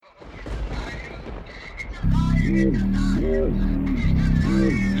You're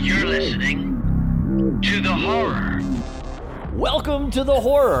listening to the horror. Welcome to the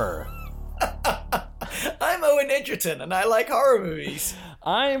horror. I'm Owen Edgerton, and I like horror movies.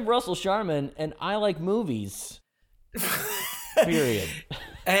 I'm Russell Sharman, and I like movies. Period.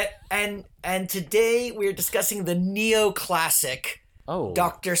 And today we're discussing the neoclassic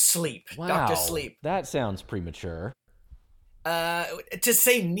Dr. Sleep. Wow. Dr. Sleep. That sounds premature. To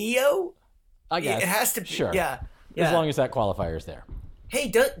say neo? I guess. It has to be. Sure. Yeah. As long as that qualifier's there. Hey,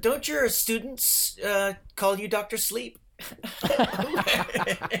 don't your students call you Dr. Sleep?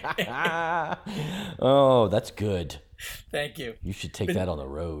 Oh, that's good. Thank you. You should take that on the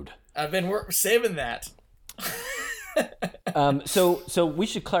road. I've been saving that. So we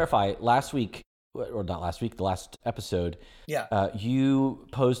should clarify. Last week, or not last week, the last episode. Yeah. You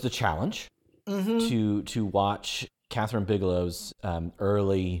posed a challenge to watch Catherine Bigelow's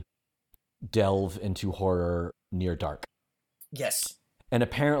early delve into horror, Near Dark. Yes. And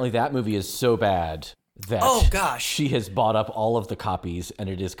apparently that movie is so bad that she has bought up all of the copies and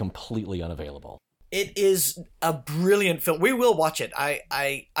it is completely unavailable. It is a brilliant film. We will watch it.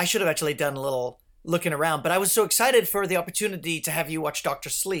 I should have actually done a little looking around, but I was so excited for the opportunity to have you watch Dr.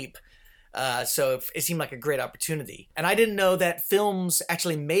 Sleep. So it seemed like a great opportunity. And I didn't know that films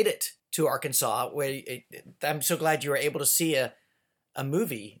actually made it to Arkansas. I'm so glad you were able to see a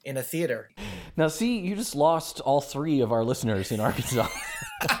movie in a theater. Now, see, you just lost all three of our listeners in Arkansas.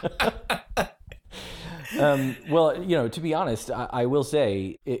 Well, to be honest, I will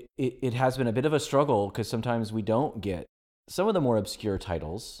say it has been a bit of a struggle because sometimes we don't get some of the more obscure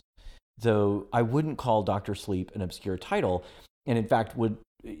titles, though I wouldn't call Dr. Sleep an obscure title. And in fact,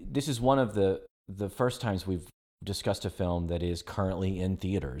 this is one of the first times we've discussed a film that is currently in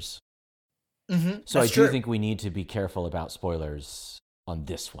theaters. Mm-hmm. So I do think we need to be careful about spoilers on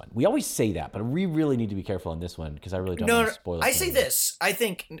this one. We always say that, but we really need to be careful on this one because I really don't want to spoil it. I say this. I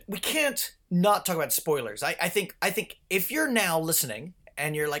think we can't not talk about spoilers. I think if you're now listening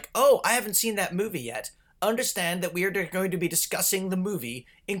and you're like, oh, I haven't seen that movie yet, understand that we are going to be discussing the movie,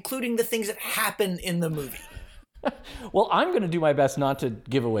 including the things that happen in the movie. Well, I'm going to do my best not to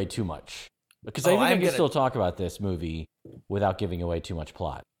give away too much because I think I can still talk about this movie without giving away too much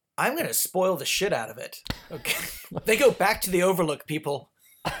plot. I'm going to spoil the shit out of it. Okay. They go back to the Overlook, people.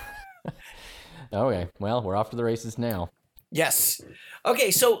 Okay. Well, we're off to the races now. Yes.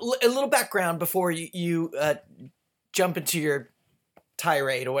 Okay, so a little background before you jump into your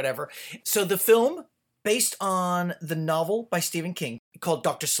tirade or whatever. So the film, based on the novel by Stephen King called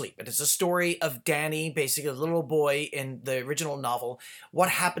Dr. Sleep. It is a story of Danny, basically a little boy in the original novel, what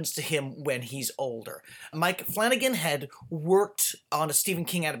happens to him when he's older. Mike Flanagan had worked on a Stephen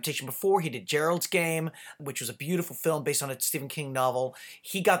King adaptation before. He did Gerald's Game, which was a beautiful film based on a Stephen King novel.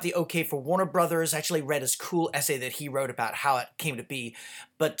 He got the okay for Warner Brothers. I actually read his cool essay that he wrote about how it came to be.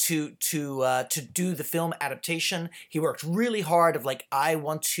 But to do the film adaptation, he worked really hard of I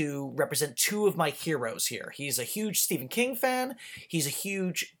want to represent two of my heroes here. He's a huge Stephen King fan. He's a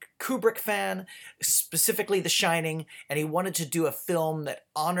huge Kubrick fan, specifically The Shining, and he wanted to do a film that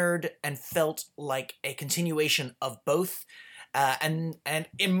honored and felt like a continuation of both. And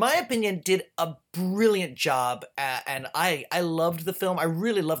in my opinion, did a brilliant job. And I loved the film. I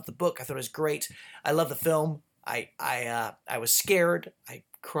really loved the book. I thought it was great. I love the film. I was scared. I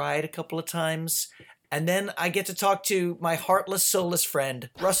cried a couple of times. And then I get to talk to my heartless, soulless friend,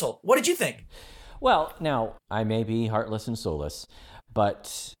 Russell. What did you think? Well, now, I may be heartless and soulless,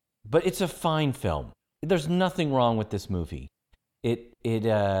 but it's a fine film. There's nothing wrong with this movie.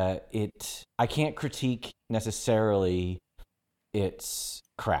 I can't critique necessarily its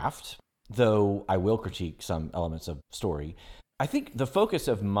craft, though I will critique some elements of story. I think the focus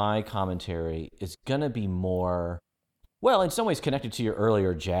of my commentary is going to be more, well, in some ways connected to your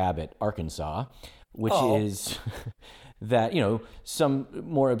earlier jab at Arkansas, which is that, some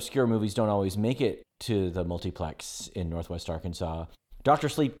more obscure movies don't always make it to the multiplex in Northwest Arkansas. Dr.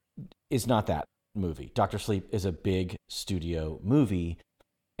 Sleep is not that movie. Dr. Sleep is a big studio movie,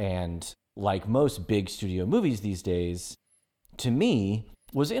 and like most big studio movies these days, to me,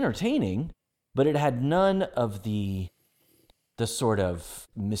 was entertaining, but it had none of the sort of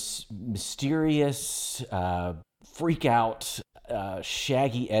mysterious, freak out,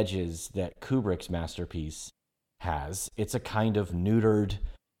 shaggy edges that Kubrick's masterpiece has. It's a kind of neutered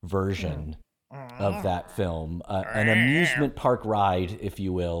version of that film, an amusement park ride, if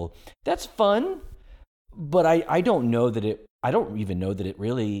you will. That's fun, but I don't know that it. I don't even know that it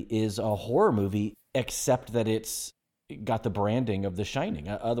really is a horror movie, except that it's got the branding of The Shining.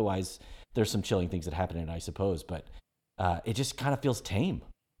 Otherwise, there's some chilling things that happen in it, I suppose, but it just kind of feels tame.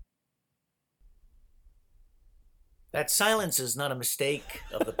 That silence is not a mistake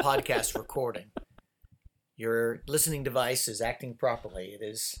of the podcast recording. Your listening device is acting properly. It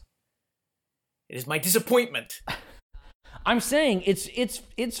is my disappointment. I'm saying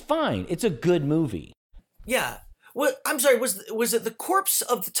it's fine. It's a good movie. Yeah. Well, I'm sorry. Was it the corpse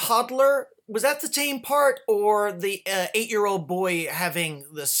of the toddler? Was that the tame part, or the 8-year-old boy having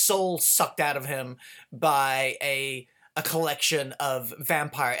the soul sucked out of him by a collection of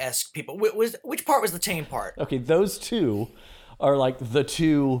vampire-esque people? Which part was the tame part? Okay, those two are like the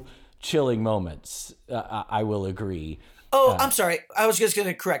two chilling moments. I will agree. Oh, I'm sorry. I was just going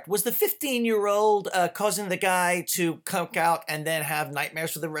to correct. Was the 15-year-old causing the guy to coke out and then have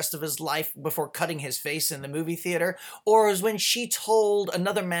nightmares for the rest of his life before cutting his face in the movie theater? Or was when she told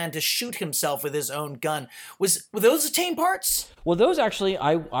another man to shoot himself with his own gun? Were those the tame parts? Well, those actually,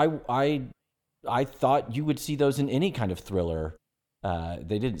 I thought you would see those in any kind of thriller.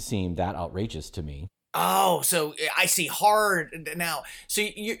 They didn't seem that outrageous to me. Oh, so I see horror now. So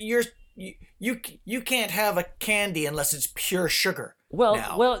you can't have a candy unless it's pure sugar.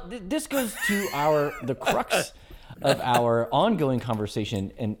 Well, this goes to the crux of our ongoing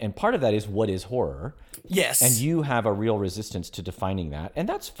conversation, and part of that is what is horror. Yes. And you have a real resistance to defining that, and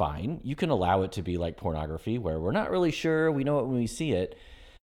that's fine. You can allow it to be like pornography, where we're not really sure, we know it when we see it.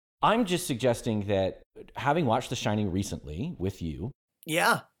 I'm just suggesting that having watched The Shining recently with you,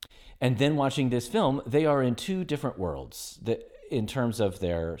 yeah, and then watching this film, they are in two different worlds. That in terms of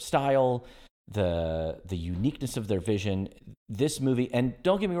their style, the uniqueness of their vision, this movie, and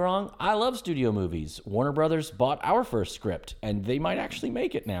don't get me wrong, I love studio movies. Warner Brothers bought our first script, and they might actually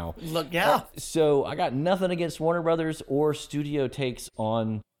make it now. Look, yeah. So I got nothing against Warner Brothers or studio takes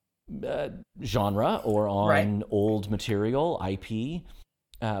on genre or on old material, IP,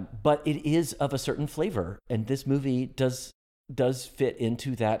 but it is of a certain flavor, and this movie does fit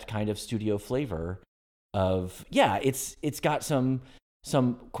into that kind of studio flavor of, yeah, it's got some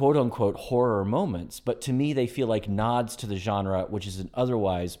quote unquote horror moments, but to me they feel like nods to the genre, which is an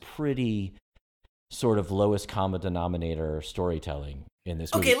otherwise pretty sort of lowest common denominator storytelling in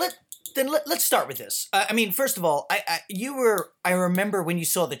this movie. Okay, let's start with this. I mean, first of all, I remember when you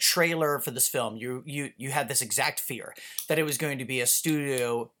saw the trailer for this film, you had this exact fear that it was going to be a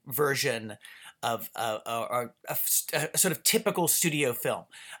studio version of a sort of typical studio film.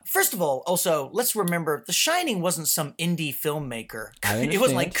 First of all, also, let's remember, The Shining wasn't some indie filmmaker. It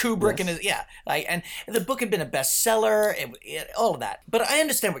wasn't like Kubrick, yes. And the book had been a bestseller, all of that. But I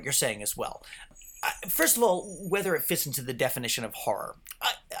understand what you're saying as well. First of all, whether it fits into the definition of horror,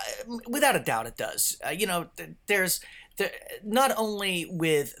 without a doubt it does. There's not only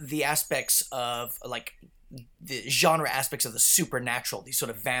with the aspects of, like, the genre aspects of the supernatural, these sort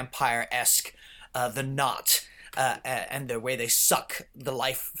of vampire-esque, the Knot, and the way they suck the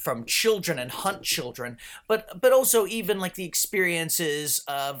life from children and hunt children, but also even like the experiences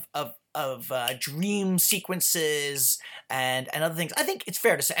of dream sequences and other things. I think it's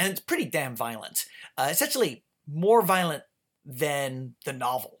fair to say, and it's pretty damn violent. It's actually more violent than the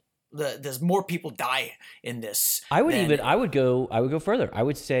novel. There's more people die in this. I would go further. I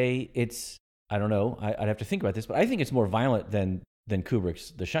would say it's, I don't know, I'd have to think about this, but I think it's more violent than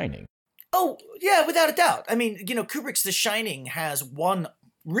Kubrick's The Shining. Oh, yeah, without a doubt. I mean, Kubrick's The Shining has one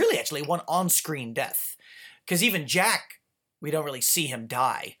on-screen death. Because even Jack, we don't really see him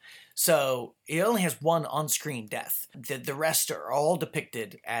die. So it only has one on-screen death. The rest are all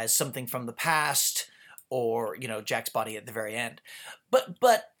depicted as something from the past or, Jack's body at the very end.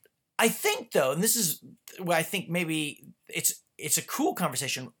 But I think, though, and this is where I think maybe it's a cool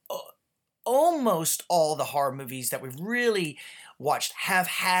conversation, almost all the horror movies that we've really watched have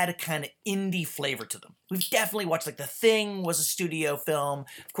had a kind of indie flavor to them. We've definitely watched, like, The Thing was a studio film,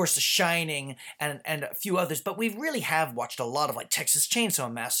 of course The Shining, and a few others, but we really have watched a lot of, like, Texas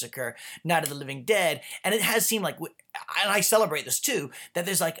Chainsaw Massacre, Night of the Living Dead, and it has seemed like, and I celebrate this too, that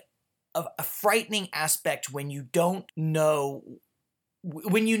there's like a frightening aspect when you don't know,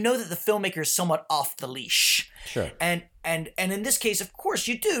 when you know that the filmmaker is somewhat off the leash. Sure. And in this case, of course,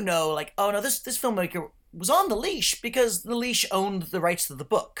 you do know, like, oh no, this filmmaker was on the leash because the leash owned the rights to the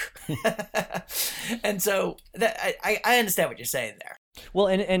book. And so that I understand what you're saying there. Well,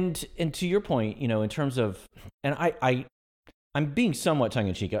 and to your point, in terms of, and I'm being somewhat tongue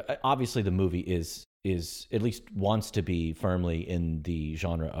in cheek. Obviously, the movie is at least wants to be firmly in the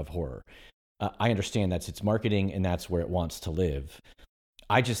genre of horror. I understand that's its marketing and that's where it wants to live.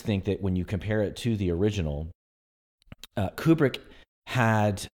 I just think that when you compare it to the original, Kubrick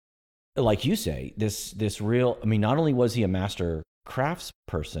had, like you say, this real, I mean, not only was he a master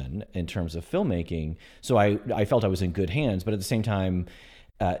craftsperson in terms of filmmaking, so I felt I was in good hands, but at the same time,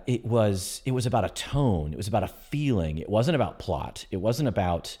 it was about a tone. It was about a feeling. It wasn't about plot. It wasn't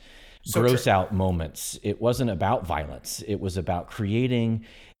about gross out moments. It wasn't about violence. It was about creating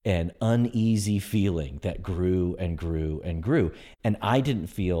an uneasy feeling that grew and grew and grew. And I didn't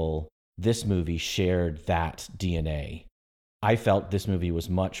feel this movie shared that DNA. I felt this movie was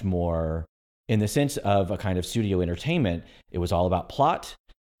much more in the sense of a kind of studio entertainment. It was all about plot.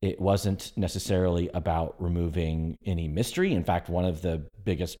 It wasn't necessarily about removing any mystery. In fact, one of the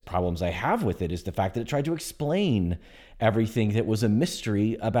biggest problems I have with it is the fact that it tried to explain everything that was a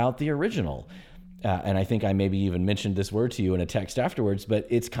mystery about the original. And I think I maybe even mentioned this word to you in a text afterwards, but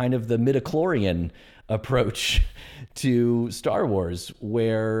it's kind of the midichlorian approach to Star Wars,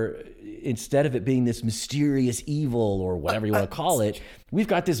 where instead of it being this mysterious evil or whatever you want to call it, we've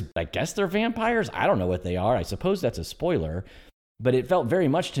got this, I guess they're vampires. I don't know what they are. I suppose that's a spoiler. But it felt very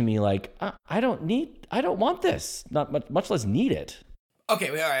much to me like, I don't want this, not much less need it. Okay,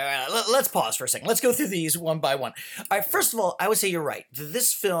 all right. Let's pause for a second. Let's go through these one by one. All right, first of all, I would say you're right.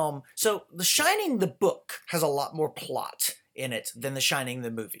 This film, so The Shining, the book, has a lot more plot in it than The Shining, the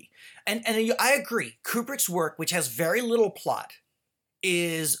movie. And I agree. Kubrick's work, which has very little plot,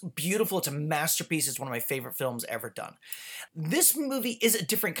 is beautiful. It's a masterpiece. It's one of my favorite films ever done. This movie is a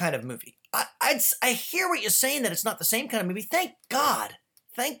different kind of movie. I hear what you're saying, that it's not the same kind of movie. Thank God.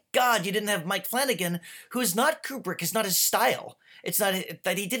 Thank God you didn't have Mike Flanagan, who is not Kubrick. It's not his style. It's not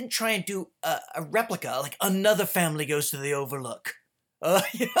that he didn't try and do a replica, like Another Family Goes to the Overlook.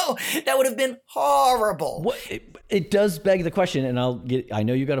 That would have been horrible. It does beg the question, and I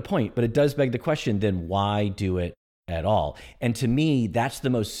know you got a point, but it does beg the question, then why do it at all? And to me, that's the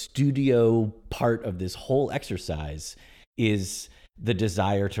most studio part of this whole exercise, is the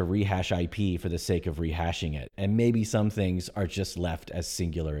desire to rehash IP for the sake of rehashing it. And maybe some things are just left as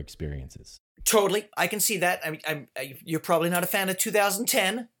singular experiences. Totally. I can see that. You're probably not a fan of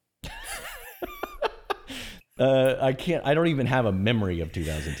 2010. I don't even have a memory of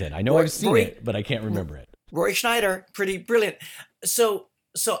 2010. I know I've seen it, but I can't remember it. Roy Schneider, pretty brilliant. So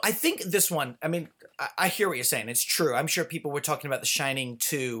I think this one, I hear what you're saying. It's true. I'm sure people were talking about The Shining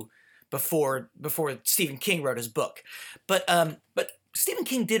 2 before Stephen King wrote his book. But Stephen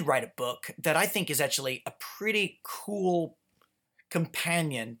King did write a book that I think is actually a pretty cool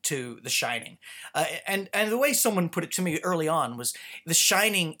companion to The Shining. And the way someone put it to me early on was, The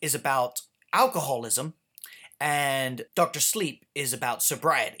Shining is about alcoholism and Dr. Sleep is about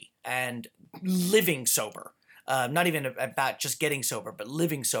sobriety and living sober. Not even about just getting sober, but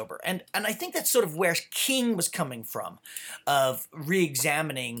living sober. And I think that's sort of where King was coming from, of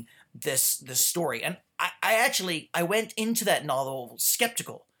re-examining this story. And I went into that novel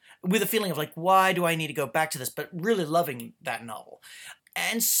skeptical, with a feeling of like, why do I need to go back to this? But really loving that novel.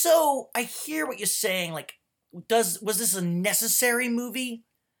 And so I hear what you're saying. Like, was this a necessary movie?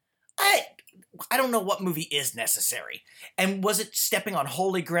 I don't know what movie is necessary. And was it stepping on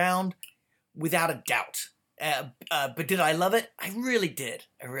holy ground? Without a doubt. But did I love it? I really did.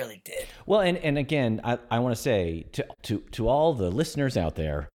 Well, and again, I want to say to all the listeners out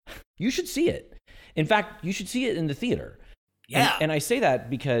there, you should see it. In fact, you should see it in the theater. Yeah. And I say that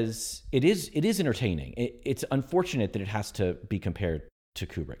because it is entertaining. It's unfortunate that it has to be compared to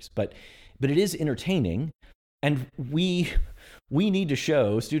Kubrick's, but it is entertaining, and we need to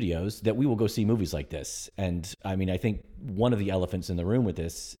show studios that we will go see movies like this. And I think one of the elephants in the room with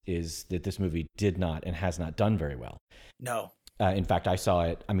this is that this movie did not and has not done very well. No. In fact, I saw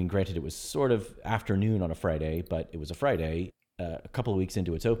it. Granted, it was sort of afternoon on a Friday, but it was a Friday, a couple of weeks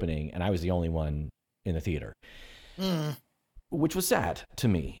into its opening, and I was the only one in the theater. Which was sad to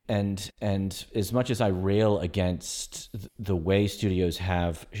me. And as much as I rail against the way studios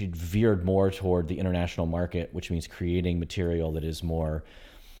have veered more toward the international market, which means creating material that is more,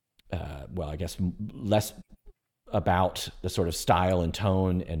 less about the sort of style and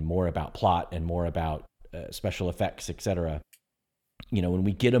tone and more about plot and more about special effects, etc. When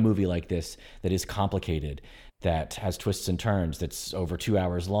we get a movie like this that is complicated, that has twists and turns, that's over 2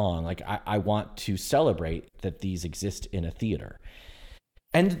 hours long, like I want to celebrate that these exist in a theater.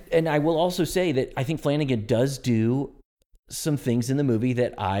 And I will also say that I think Flanagan does do some things in the movie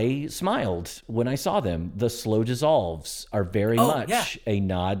that I smiled when I saw them. The slow dissolves are very much a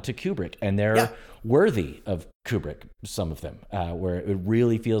nod to Kubrick, and they're worthy of Kubrick, some of them, where it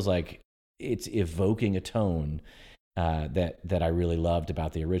really feels like it's evoking a tone that I really loved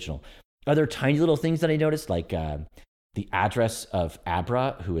about the original. Other tiny little things that I noticed, like the address of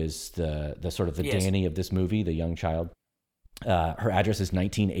Abra, who is the sort of the Danny of this movie, the young child. Her address is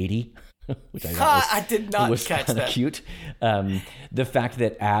 1980, which I did not catch that. Cute. The fact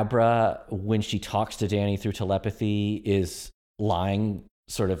that Abra, when she talks to Danny through telepathy, is lying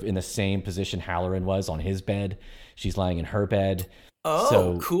sort of in the same position Halloran was on his bed. She's lying in her bed. Oh,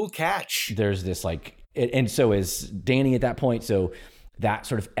 so cool catch. There's this and so is Danny at that point. So that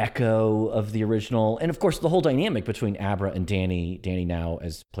sort of echo of the original. And of course, the whole dynamic between Abra and Danny now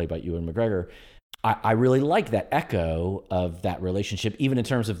as played by Ewan McGregor, I really like that echo of that relationship, even in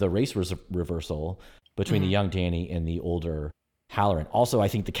terms of the race reversal between the young Danny and the older Halloran. Also, I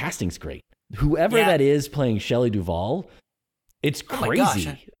think the casting's great. Whoever that is playing Shelley Duvall, it's crazy. Oh my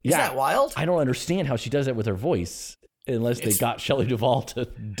gosh. Is that wild? I don't understand how she does it with her voice unless they got Shelley Duvall to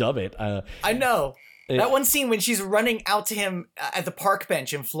dub it. I know. That one scene when she's running out to him at the park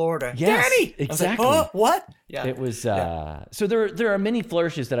bench in Florida. Yes, Danny! exactly. I was like, oh, what? Yeah. It was, so there are many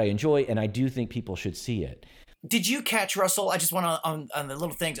flourishes that I enjoy, and I do think people should see it. Did you catch, Russell? I just want to, on the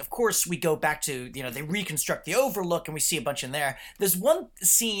little things. Of course, we go back to, they reconstruct the Overlook and we see a bunch in there. There's one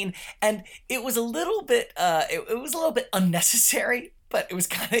scene, and it was a little bit, it was a little bit unnecessary, but it was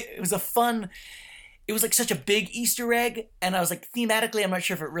it was like such a big Easter egg. And I was like, thematically, I'm not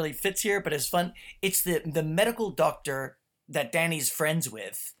sure if it really fits here, but it's fun. It's the medical doctor that Danny's friends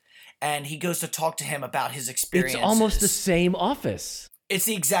with, and he goes to talk to him about his experiences. It's almost the same office. It's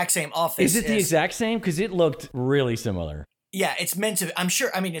the exact same office. Is it the exact same? Because it looked really similar. Yeah, it's meant to. I'm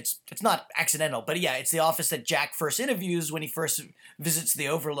sure. I mean, it's not accidental, but yeah, it's the office that Jack first interviews when he first visits the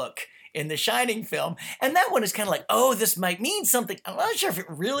Overlook in the Shining film. And that one is kind of like, oh, this might mean something. I'm not sure if it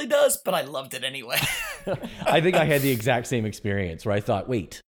really does, but I loved it anyway. I think I had the exact same experience where I thought,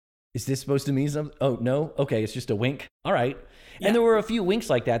 wait, is this supposed to mean something? Oh, no. Okay, it's just a wink. All right. Yeah. And there were a few winks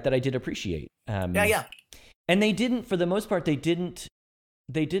like that I did appreciate. Yeah. And they didn't, for the most part, they didn't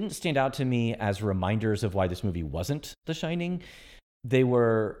stand out to me as reminders of why this movie wasn't The Shining. They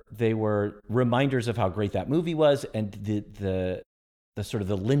were reminders of how great that movie was and the sort of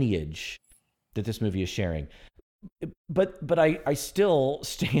the lineage that this movie is sharing. But I still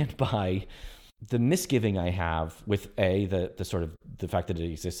stand by the misgiving I have with A, the sort of the fact that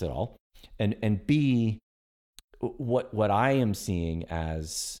it exists at all, and B, what I am seeing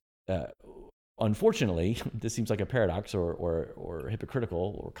as unfortunately, this seems like a paradox or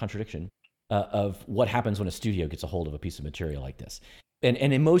hypocritical or contradiction of what happens when a studio gets a hold of a piece of material like this.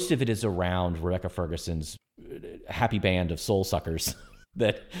 And most of it is around Rebecca Ferguson's happy band of soul suckers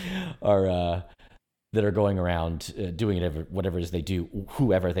that are going around doing whatever it is they do,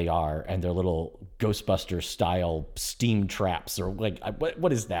 whoever they are, and their little Ghostbuster style steam traps or like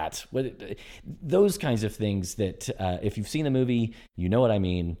what is that? Those kinds of things that if you've seen the movie, you know what I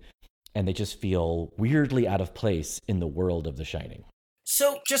mean. And they just feel weirdly out of place in the world of The Shining.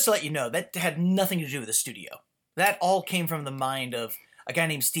 So, just to let you know, that had nothing to do with the studio. That all came from the mind of a guy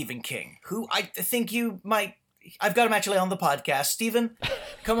named Stephen King, who I think you might... I've got him actually on the podcast. Stephen,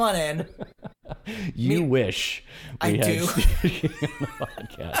 come on in. You wish we had do. Stephen King on the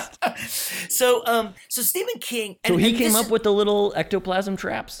podcast. So Stephen King... So he came up with the little ectoplasm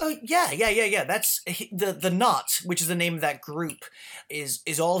traps? Oh, yeah. That's the Knot, which is the name of that group,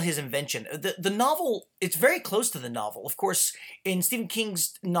 is all his invention. The novel, it's very close to the novel. Of course, in Stephen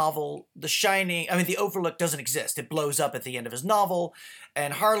King's novel, The Overlook doesn't exist. It blows up at the end of his novel,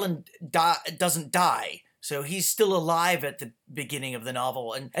 and Harlan doesn't die. So he's still alive at the beginning of the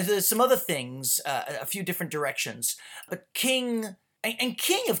novel. And there's some other things, a few different directions. But King,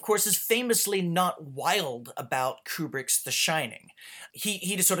 of course, is famously not wild about Kubrick's The Shining.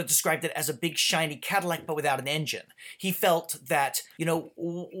 He just sort of described it as a big shiny Cadillac, but without an engine. He felt that,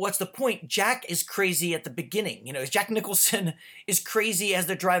 what's the point? Jack is crazy at the beginning. Jack Nicholson is crazy as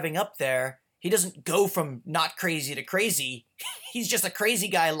they're driving up there. He doesn't go from not crazy to crazy. He's just a crazy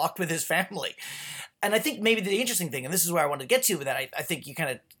guy locked with his family. And I think maybe the interesting thing, and this is where I wanted to get to with that, I think you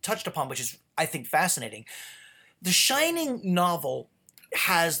kind of touched upon, which is, I think, fascinating. The Shining novel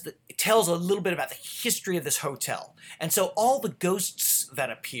tells a little bit about the history of this hotel. And so all the ghosts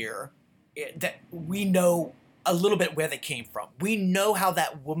that appear, that we know a little bit where they came from. We know how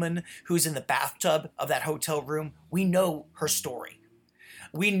that woman who's in the bathtub of that hotel room, we know her story.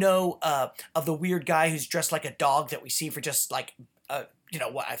 We know of the weird guy who's dressed like a dog that we see for just like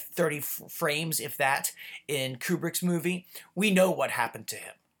 30 frames, if that, in Kubrick's movie. We know what happened to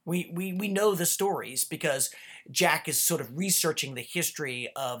him. We know the stories because Jack is sort of researching the history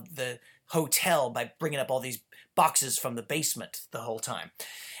of the hotel by bringing up all these boxes from the basement the whole time.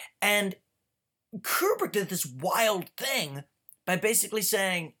 And Kubrick did this wild thing by basically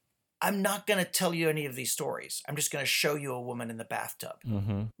saying, I'm not going to tell you any of these stories. I'm just going to show you a woman in the bathtub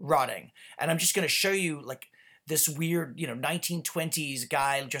rotting. And I'm just going to show you like this weird, 1920s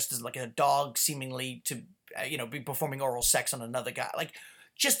guy dressed as like a dog seemingly to, be performing oral sex on another guy. Like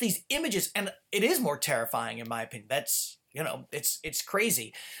just these images. And it is more terrifying in my opinion. It's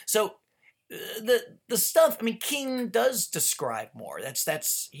crazy. So the stuff, I mean, King does describe more.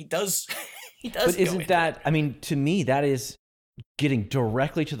 That's he does he does. But isn't that? I mean, to me, that is getting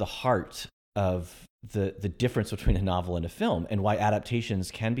directly to the heart of the difference between a novel and a film, and why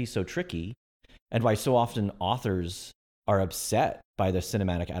adaptations can be so tricky, and why so often authors are upset by the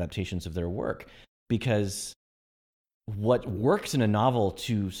cinematic adaptations of their work, because what works in a novel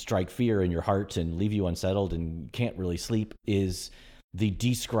to strike fear in your heart and leave you unsettled and can't really sleep is the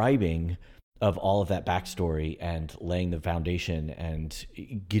describing of all of that backstory and laying the foundation and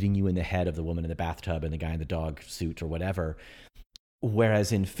getting you in the head of the woman in the bathtub and the guy in the dog suit or whatever.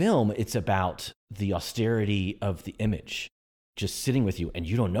 Whereas in film, it's about the austerity of the image just sitting with you, and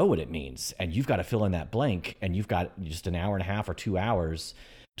you don't know what it means. And you've got to fill in that blank, and you've got just an hour and a half or 2 hours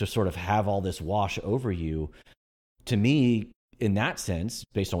to sort of have all this wash over you. To me, in that sense,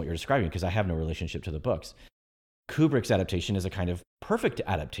 based on what you're describing, because I have no relationship to the books, Kubrick's adaptation is a kind of perfect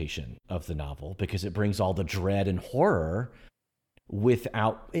adaptation of the novel, because it brings all the dread and horror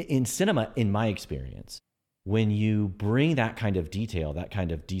without, in cinema, in my experience, when you bring that kind of detail, that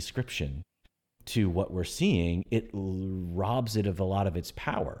kind of description to what we're seeing, it robs it of a lot of its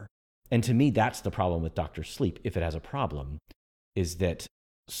power. And to me, that's the problem with Dr. Sleep, if it has a problem, is that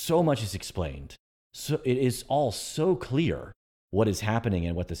so much is explained. So it is all so clear what is happening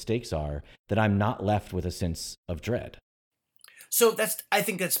and what the stakes are, that I'm not left with a sense of dread. So I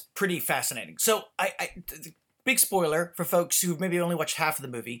think that's pretty fascinating. So big spoiler for folks who maybe only watched half of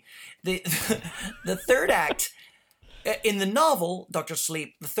the movie. The third act in the novel, Dr.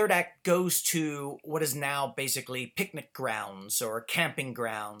 Sleep, the third act goes to what is now basically picnic grounds or camping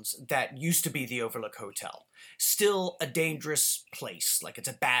grounds that used to be the Overlook Hotel. Still a dangerous place, like it's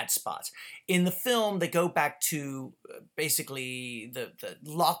a bad spot. In the film, they go back to basically the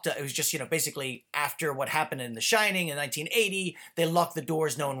locked up. It was just, basically after what happened in The Shining in 1980, they locked the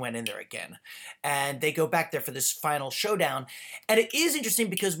doors, no one went in there again. And they go back there for this final showdown. And it is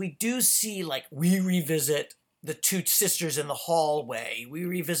interesting because we do see, we revisit the two sisters in the hallway. We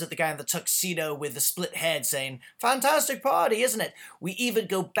revisit the guy in the tuxedo with the split head saying, "Fantastic party, isn't it?" We even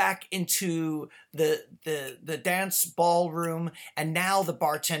go back into the dance ballroom, and now the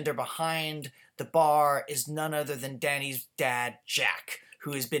bartender behind the bar is none other than Danny's dad, Jack,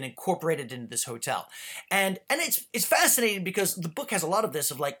 who has been incorporated into this hotel. And it's fascinating because the book has a lot of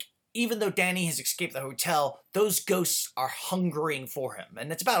this of even though Danny has escaped the hotel, those ghosts are hungering for him.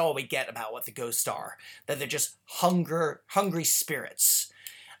 And that's about all we get about what the ghosts are, that they're just hungry spirits.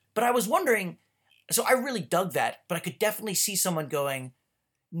 But I was wondering, so I really dug that, but I could definitely see someone going,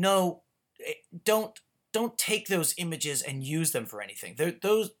 no, don't take those images and use them for anything.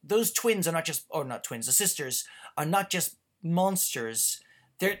 Those twins are not just, or not twins, the sisters are not just monsters.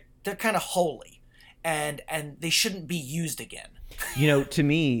 They're kind of holy, and they shouldn't be used again. To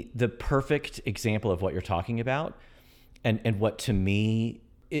me, the perfect example of what you're talking about, and what to me,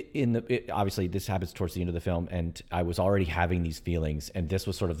 obviously this happens towards the end of the film, and I was already having these feelings, and this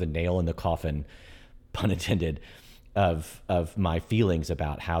was sort of the nail in the coffin, pun intended, of my feelings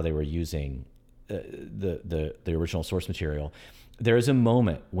about how they were using the original source material. There is a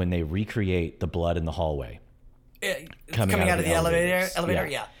moment when they recreate the blood in the hallway, coming out of the elevator,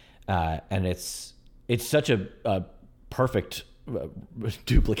 yeah. And it's such a perfect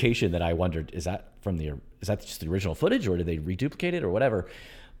duplication that I wondered, is that just the original footage, or did they reduplicate it or whatever?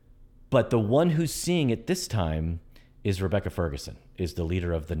 But the one who's seeing it this time is Rebecca Ferguson, is the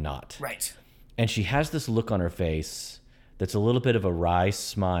leader of the Knot. Right. And she has this look on her face that's a little bit of a wry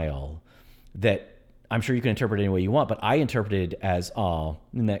smile that I'm sure you can interpret any way you want, but I interpreted as, "Oh,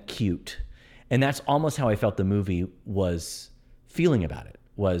 isn't that cute?" And that's almost how I felt the movie was feeling about it,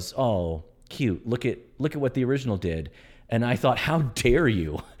 was, "Oh, cute. Look at what the original did." And I thought, how dare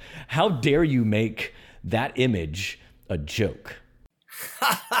you? How dare you make that image a joke?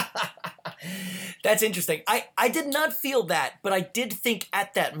 That's interesting. I did not feel that, but I did think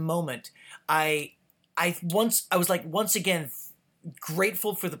at that moment, I was once again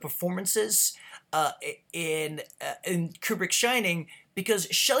grateful for the performances in Kubrick's Shining, because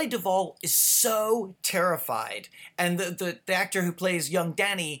Shelley Duvall is so terrified, and the actor who plays young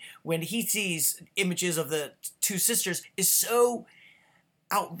Danny, when he sees images of the two sisters, is so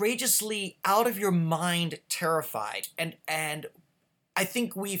outrageously out of your mind terrified, and I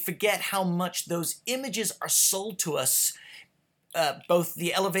think we forget how much those images are sold to us, both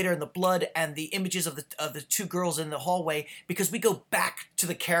the elevator and the blood and the images of the two girls in the hallway, because we go back to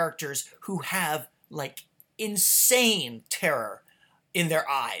the characters who have insane terror in their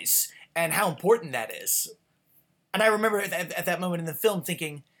eyes, and how important that is. And I remember at that moment in the film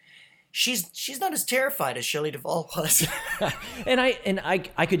thinking, she's not as terrified as Shelley Duvall was. and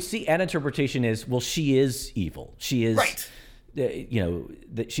I could see an interpretation is, well, she is evil. She is right.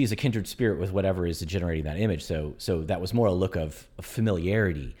 That she's a kindred spirit with whatever is generating that image. So that was more a look of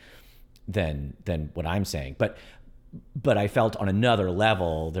familiarity than what I'm saying. But I felt on another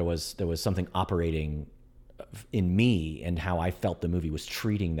level there was something operating in me and how I felt the movie was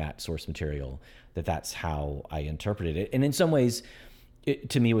treating that source material. That's how I interpreted it. And in some ways, it,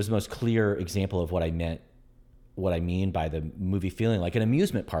 to me, was the most clear example of what I mean by the movie feeling like an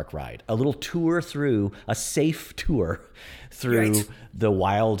amusement park ride, a little tour through, a safe tour through right. the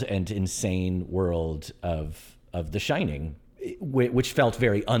wild and insane world of The Shining, which felt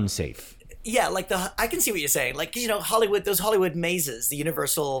very unsafe. Yeah, like I can see what you're saying. Like, Hollywood, those Hollywood mazes, the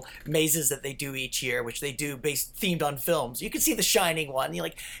Universal mazes that they do each year, which they do themed on films. You can see The Shining one. You're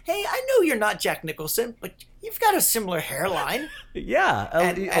like, hey, I know you're not Jack Nicholson, but you've got a similar hairline. Yeah,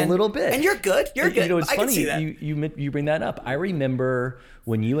 a little bit. And you're good. You're good. It's I funny can see that. you bring that up. I remember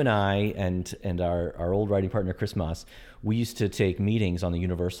when you and I and our old writing partner Chris Moss, we used to take meetings on the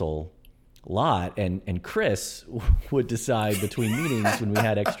Universal lot, and Chris would decide between meetings when we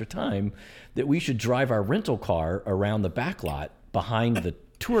had extra time that we should drive our rental car around the back lot behind the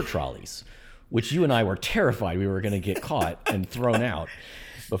tour trolleys, which you and I were terrified we were going to get caught and thrown out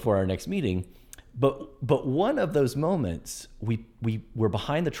before our next meeting. But one of those moments, we were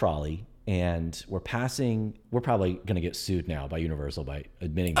behind the trolley and we're probably going to get sued now by Universal by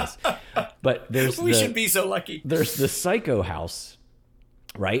admitting this, but we should be so lucky. There's the Psycho House,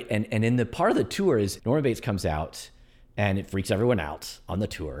 right? And in the part of the tour is Norman Bates comes out and it freaks everyone out on the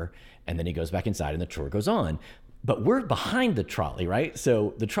tour. And then he goes back inside and the tour goes on. But we're behind the trolley, right?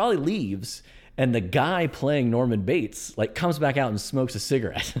 So the trolley leaves and the guy playing Norman Bates comes back out and smokes a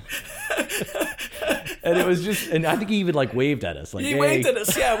cigarette. And it was and I think he even waved at us. He waved at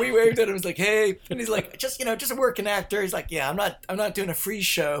us. Yeah, we waved at him. He was like, hey. And he's like, just a working actor. He's like, yeah, I'm not doing a free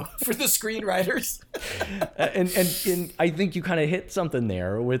show for the screenwriters. and I think you kind of hit something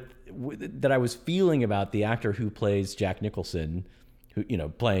there with that I was feeling about the actor who plays Jack Nicholson, who,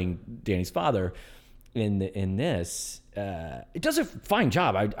 playing Danny's father in this. It does a fine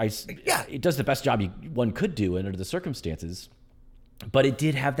job. It does the best job one could do under the circumstances, but it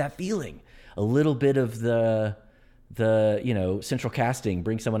did have that feeling. A little bit of the central casting,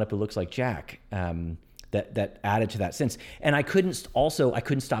 bring someone up who looks like Jack, that added to that sense. And I couldn't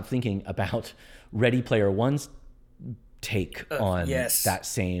stop thinking about Ready Player One's take on that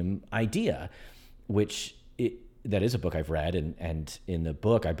same idea, which that is a book I've read, and in the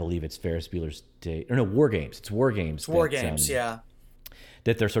book I believe it's Ferris Bueller's Day, or no, War Games. It's War Games. Yeah.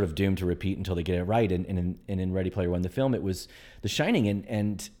 That they're sort of doomed to repeat until they get it right. And in Ready Player One, the film, it was The Shining,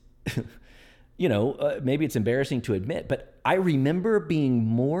 and maybe it's embarrassing to admit, but I remember being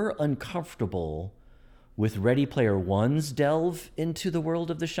more uncomfortable with Ready Player One's delve into the world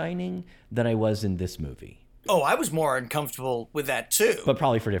of The Shining than I was in this movie. Oh, I was more uncomfortable with that too. But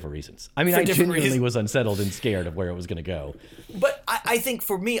probably for different reasons. I mean, I genuinely was unsettled and scared of where it was going to go. But I think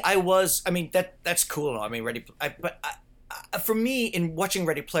for me, that's cool. I mean, for me, in watching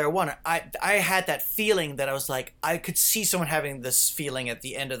Ready Player One, I had that feeling that I was like, I could see someone having this feeling at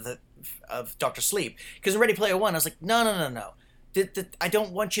the end of Dr. Sleep. Because in Ready Player One, I was like, no. I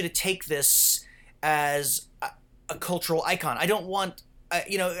don't want you to take this as a cultural icon. I don't want,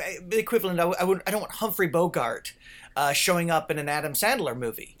 the equivalent, I don't want Humphrey Bogart showing up in an Adam Sandler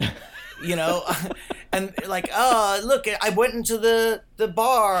movie. And look, I went into the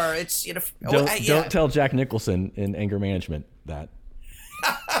bar. It's don't tell Jack Nicholson in Anger Management that.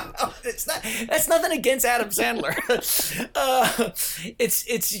 That's nothing against Adam Sandler.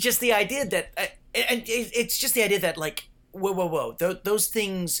 It's just the idea that, whoa. Those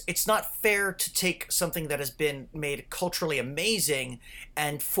things. It's not fair to take something that has been made culturally amazing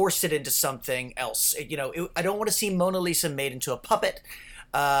and force it into something else. I don't want to see Mona Lisa made into a puppet.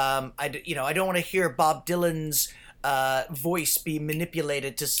 I don't want to hear Bob Dylan's voice be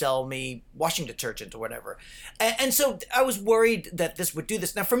manipulated to sell me washing detergent or whatever. And so I was worried that this would do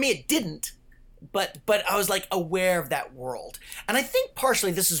this. Now, for me, it didn't, but I was aware of that world. And I think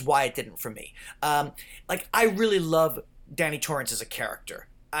partially this is why it didn't for me. I really love Danny Torrance as a character.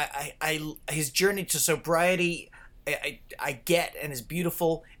 His journey to sobriety, I get, and is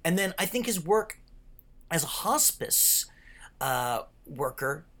beautiful. And then I think his work as a hospice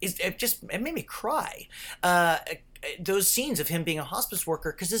worker it made me cry. Those scenes of him being a hospice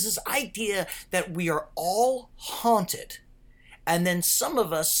worker, because there's this idea that we are all haunted, and then some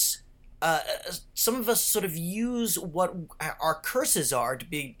of us sort of use what our curses are to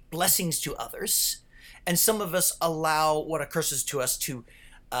be blessings to others, and some of us allow what our curses to us to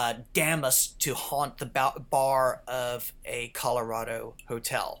damn us to haunt the bar of a Colorado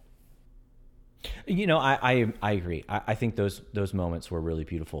hotel. I agree. I think those moments were really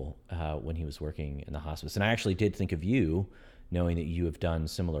beautiful when he was working in the hospice. And I actually did think of you, knowing that you have done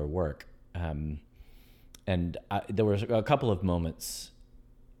similar work. There was a couple of moments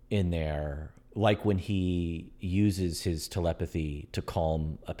in there, like when he uses his telepathy to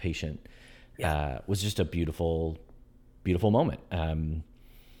calm a patient, was just a beautiful, beautiful moment. And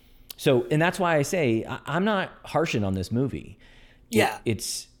that's why I say I'm not harshing on this movie. Yeah.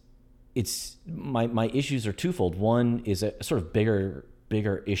 It's my issues are twofold. One is a sort of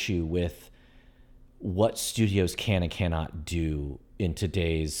bigger issue with what studios can and cannot do in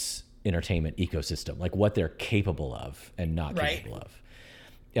today's entertainment ecosystem, like what they're capable of and not capable of.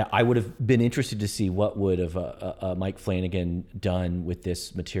 Yeah, I would have been interested to see what would have Mike Flanagan done with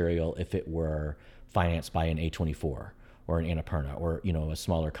this material if it were financed by an A24 or an Annapurna or a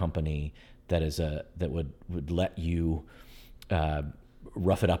smaller company that would let you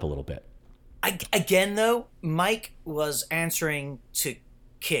rough it up a little bit. Again, though, Mike was answering to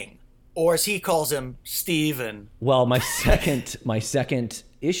King, or as he calls him, Stephen. Well, my second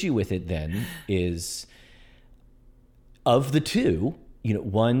issue with it then is, of the two,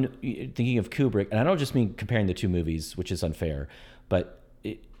 one, thinking of Kubrick, and I don't just mean comparing the two movies, which is unfair, but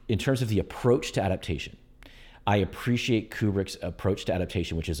in terms of the approach to adaptation, I appreciate Kubrick's approach to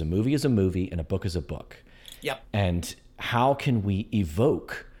adaptation, which is a movie and a book is a book. Yep. And how can we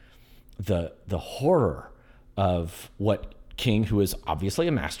evoke the horror of what King, who is obviously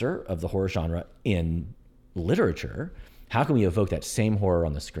a master of the horror genre in literature, how can we evoke that same horror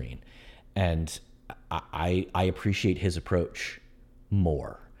on the screen? And I appreciate his approach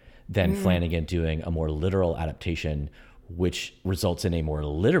more than Flanagan doing a more literal adaptation, which results in a more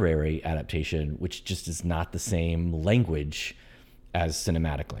literary adaptation, which just is not the same language as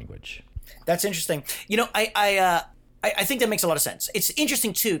cinematic language. That's interesting. I think that makes a lot of sense. It's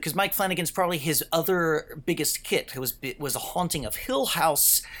interesting too because Mike Flanagan's probably his other biggest hit was A Haunting of Hill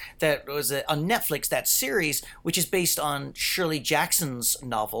House that was on Netflix, that series, which is based on Shirley Jackson's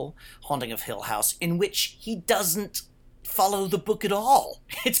novel Haunting of Hill House, in which he doesn't follow the book at all.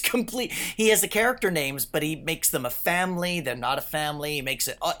 It's complete. He has the character names, but he makes them a family. They're not a family. He makes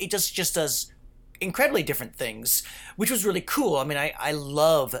it. It just does incredibly different things, which was really cool. I mean, I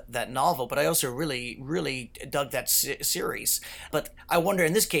love that novel, but I also really, really dug that series. But I wonder,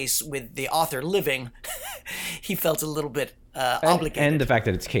 in this case, with the author living, he felt a little bit obligated. And the fact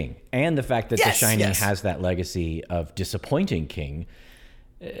that it's King, and the fact that The Shining has that legacy of disappointing King,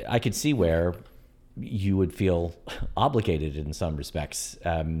 I could see where you would feel obligated in some respects.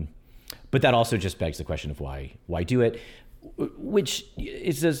 But that also just begs the question of why do it? Which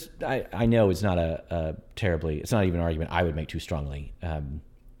is just, I know it's not it's not even an argument I would make too strongly,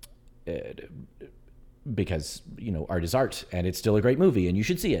 because art is art and it's still a great movie and you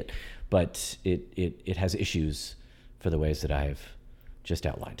should see it, but it has issues for the ways that I've just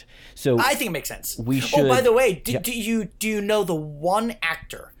outlined. So I think it makes sense. We should. Oh, by the way, do you know the one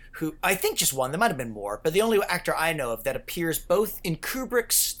actor who, I think just one, there might have been more, but the only actor I know of that appears both in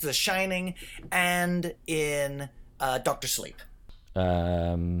Kubrick's The Shining and in Dr. Sleep?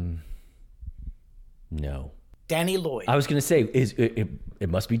 No. Danny Lloyd. I was going to say, it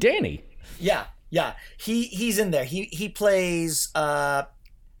must be Danny. Yeah. He's in there. He plays. I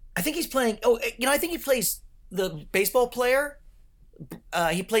think he's playing. I think he plays the baseball player.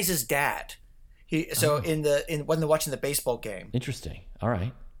 He plays his dad. When they're watching the baseball game. Interesting. All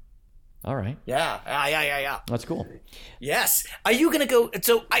right. Yeah. That's cool. Yes. Are you gonna go?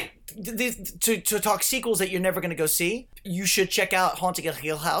 So to talk sequels that you're never gonna go see, you should check out Haunting of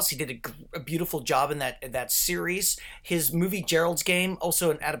Hill House. He did a beautiful job in that series. His movie Gerald's Game, also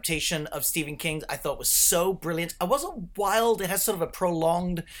an adaptation of Stephen King, I thought was so brilliant. I wasn't wild. It has sort of a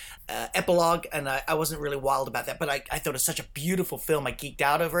prolonged epilogue, and I wasn't really wild about that. But I thought it was such a beautiful film. I geeked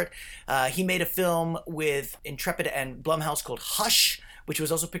out over it. He made a film with Intrepid and Blumhouse called Hush, which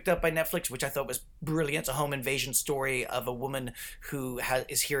was also picked up by Netflix, which I thought was brilliant. It's a home invasion story of a woman who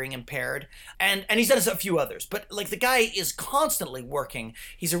is hearing impaired. And he's done a few others. But the guy is constantly working.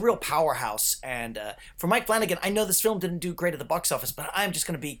 He's a real powerhouse. And for Mike Flanagan, I know this film didn't do great at the box office, but I'm just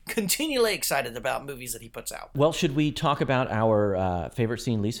going to be continually excited about movies that he puts out. Well, should we talk about our favorite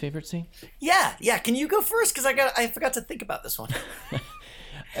scene, least favorite scene? Yeah. Can you go first? Because I forgot to think about this one.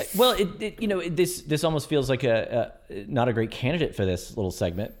 Well, this almost feels like a not a great candidate for this little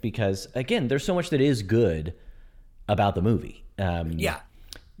segment because, again, there's so much that is good about the movie.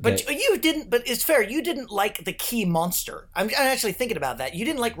 But you didn't. But it's fair. You didn't like the key monster. I'm actually thinking about that. You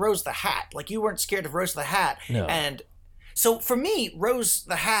didn't like Rose the Hat. You weren't scared of Rose the Hat. No. And So for me, Rose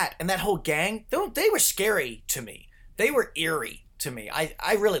the Hat and that whole gang, they were scary to me. They were eerie to me.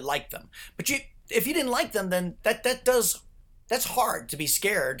 I really liked them. But if you didn't like them, then that's hard to be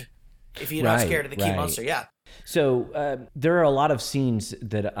scared if you're not scared of the key monster. Yeah. So there are a lot of scenes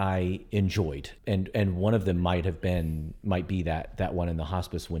that I enjoyed, and one of them might be that one in the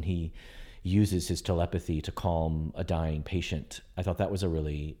hospice when he uses his telepathy to calm a dying patient. I thought that was a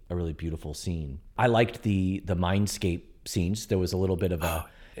really beautiful scene. I liked the mindscape scenes. There was a little bit of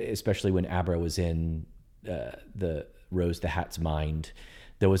especially when Abra was in the Rose the Hat's mind,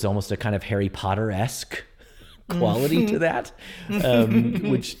 there was almost a kind of Harry Potter-esque quality to that,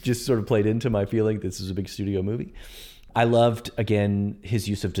 which just sort of played into my feeling this is a big studio movie. I loved, again, his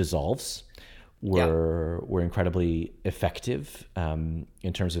use of dissolves were incredibly effective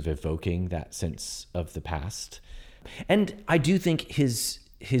in terms of evoking that sense of the past. And I do think his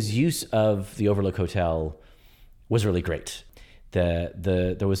use of the Overlook Hotel was really great.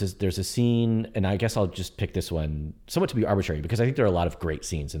 There's a scene, and I guess I'll just pick this one somewhat to be arbitrary because I think there are a lot of great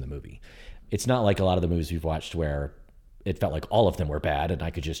scenes in the movie. It's not like a lot of the movies we've watched where it felt like all of them were bad and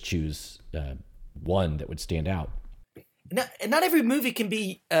I could just choose one that would stand out. Not every movie can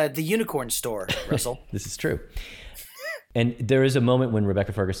be the Unicorn Store, Russell. This is true. And there is a moment when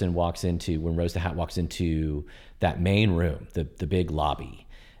Rebecca Ferguson when Rose the Hat walks into that main room, the big lobby,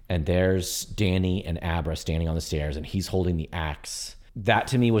 and there's Danny and Abra standing on the stairs, and he's holding the axe. That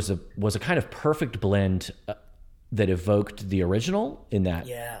to me was a kind of perfect blend that evoked the original in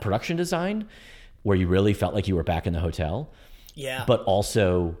that production design, where you really felt like you were back in the hotel. Yeah. But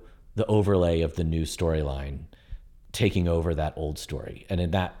also the overlay of the new storyline taking over that old story. And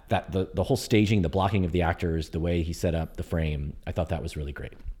in that the whole staging, the blocking of the actors, the way he set up the frame, I thought that was really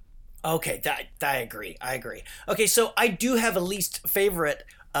great. Okay, I agree. Okay, so I do have a least favorite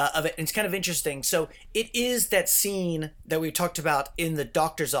of it, and it's kind of interesting. So it is that scene that we talked about in the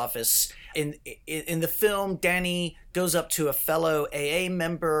doctor's office. In the film, Danny goes up to a fellow AA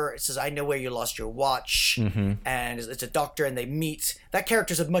member. It says, "I know where you lost your watch," and it's a doctor, and they meet. That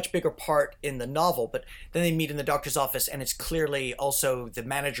character's a much bigger part in the novel, but then they meet in the doctor's office, and it's clearly also the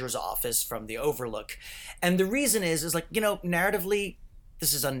manager's office from the Overlook. And the reason is like, narratively,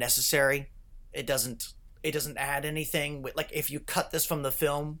 this is unnecessary. It doesn't add anything. Like, if you cut this from the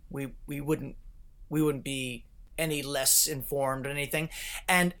film, we wouldn't be any less informed or anything.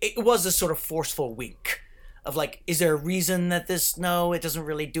 And it was a sort of forceful wink of like, is there a reason that it doesn't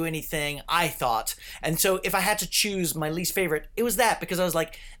really do anything, I thought. And so if I had to choose my least favorite, it was that, because I was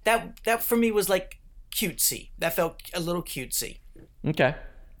like, that for me was like cutesy. That felt a little cutesy. Okay.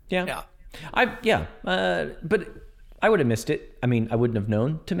 Yeah. But I would have missed it. I mean, I wouldn't have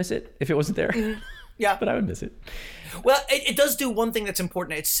known to miss it if it wasn't there. Yeah. But I would miss it. Well, it does do one thing that's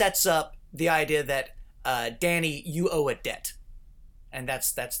important. It sets up the idea that Danny, you owe a debt, and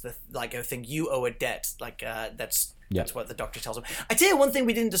that's the like a thing. You owe a debt, like that's what the doctor tells him. I tell you one thing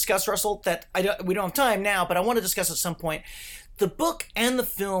we didn't discuss, Russell, that we don't have time now, but I want to discuss at some point. The book and the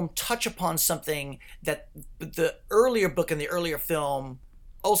film touch upon something that the earlier book and the earlier film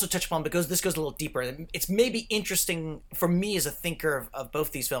also touch upon, because this goes a little deeper. It's maybe interesting for me as a thinker of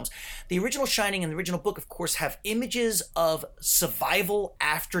both these films. The original Shining and the original book, of course, have images of survival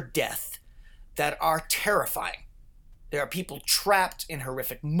after death that are terrifying. There are people trapped in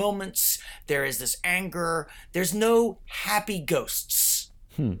horrific moments. There is this anger. There's no happy ghosts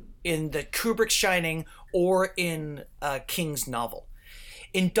in the Kubrick Shining or in King's novel.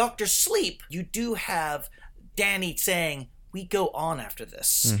 In Dr. Sleep, you do have Danny saying, "We go on after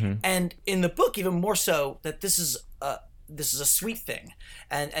this," and in the book, even more so, that this is a sweet thing,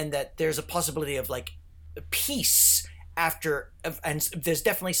 and that there's a possibility of like peace after, and there's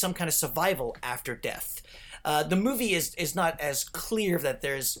definitely some kind of survival after death. The movie is not as clear that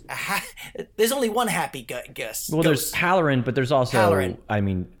there's there's only one happy guest. Well, there's Halloran, but there's also Halloran. I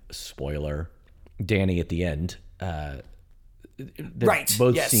mean, spoiler, Danny at the end. Right.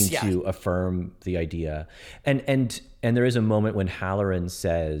 Both seem to affirm the idea, and there is a moment when Halloran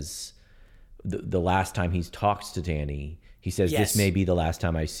says, the last time he talks to Danny, he says, "This may be the last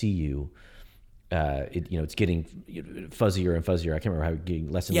time I see you." It's getting fuzzier and fuzzier. I can't remember how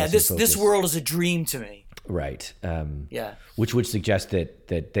getting less and less. Yeah, this world is a dream to me. Right. Which would suggest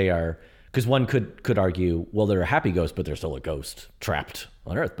that they are, because one could argue, well, they're a happy ghost, but they're still a ghost trapped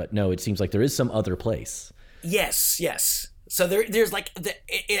on Earth. But no, it seems like there is some other place. Yes. So there's like,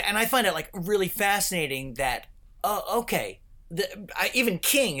 and I find it like really fascinating that, even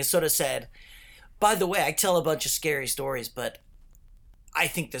King has sort of said, by the way, I tell a bunch of scary stories, but I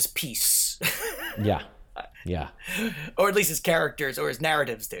think there's peace. Yeah. Or at least his characters or his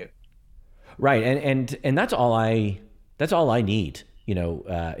narratives do. Right, and that's all I That's all I need,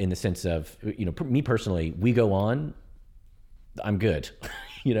 in the sense of, me personally, we go on, I'm good.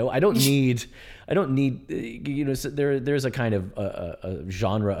 I don't need, so there's a kind of a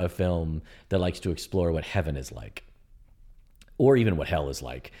genre of film that likes to explore what heaven is like, or even what hell is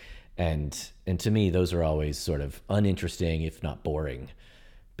like. And to me, those are always sort of uninteresting, if not boring,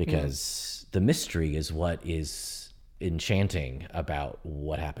 because the mystery is what is enchanting about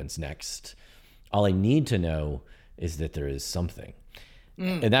what happens next. All I need to know is that there is something.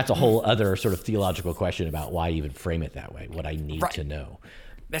 And that's a whole other sort of theological question about why even frame it that way, what I need to know.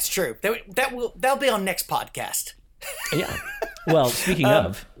 That's true. That'll be on next podcast. Yeah. Well, speaking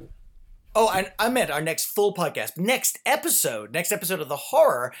of... Oh, I meant our next full podcast. Next episode of The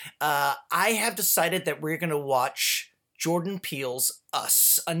Horror, I have decided that we're going to watch Jordan Peele's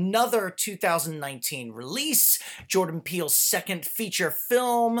Us, another 2019 release. Jordan Peele's second feature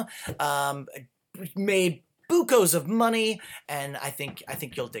film, made bucos of money, and I think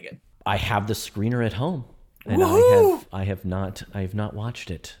you'll dig it. I have the screener at home, and I have not watched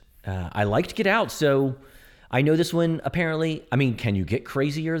it. I liked Get Out, so I know this one apparently. I mean, can you get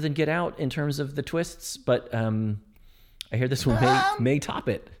crazier than Get Out in terms of the twists? But I hear this one may top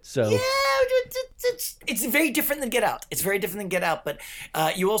it. So yeah, it's very different than Get Out. But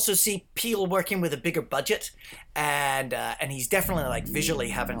you also see Peele working with a bigger budget, and he's definitely like visually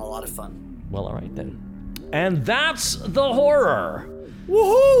having a lot of fun. Well, all right then. And that's The Horror.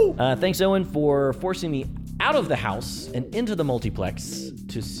 Woohoo! Thanks, Owen, for forcing me out of the house and into the multiplex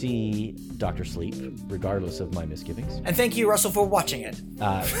to see Dr. Sleep, regardless of my misgivings. And thank you, Russell, for watching it.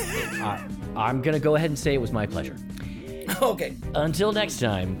 I'm going to go ahead and say it was my pleasure. Okay. Until next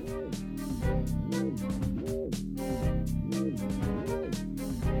time,